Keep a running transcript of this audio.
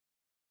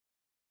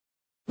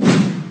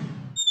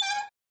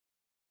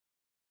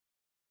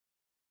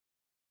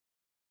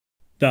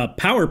The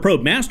Power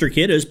Probe Master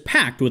Kit is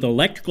packed with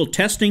electrical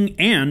testing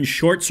and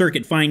short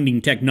circuit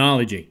finding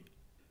technology.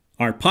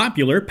 Our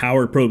popular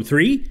Power Probe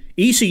 3,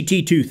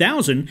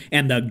 ECT2000,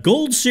 and the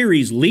Gold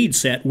Series Lead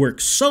Set work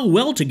so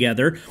well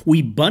together,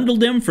 we bundled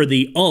them for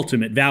the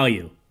ultimate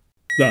value.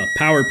 The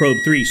Power Probe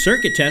 3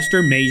 circuit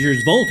tester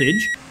measures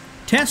voltage,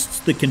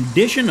 tests the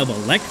condition of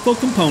electrical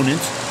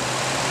components,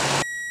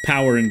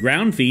 power and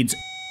ground feeds,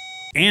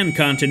 and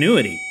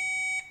continuity.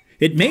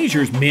 It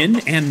measures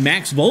min and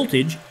max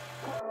voltage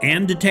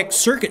and detects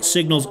circuit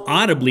signals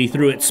audibly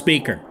through its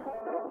speaker.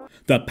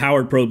 The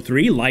Power Probe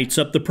 3 lights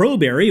up the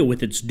probe area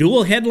with its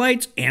dual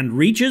headlights and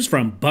reaches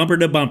from bumper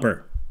to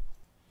bumper.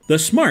 The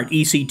smart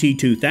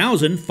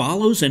ECT2000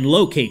 follows and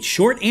locates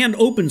short and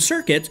open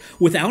circuits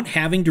without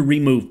having to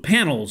remove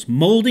panels,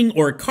 molding,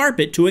 or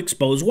carpet to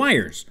expose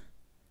wires.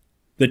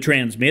 The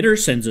transmitter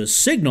sends a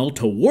signal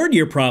toward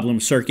your problem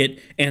circuit,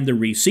 and the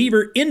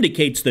receiver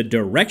indicates the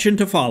direction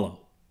to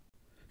follow.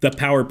 The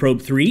Power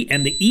Probe 3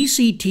 and the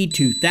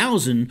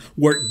ECT2000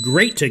 work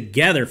great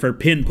together for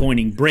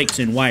pinpointing breaks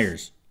in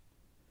wires.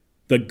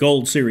 The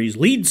Gold Series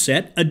Lead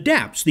Set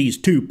adapts these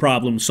two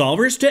problem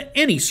solvers to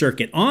any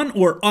circuit on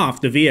or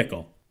off the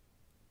vehicle.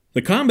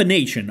 The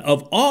combination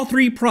of all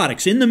three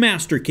products in the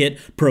Master Kit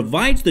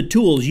provides the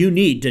tools you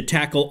need to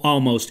tackle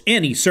almost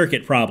any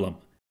circuit problem.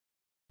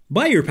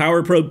 Buy your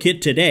Power Probe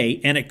Kit today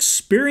and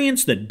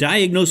experience the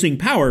diagnosing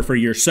power for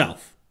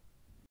yourself.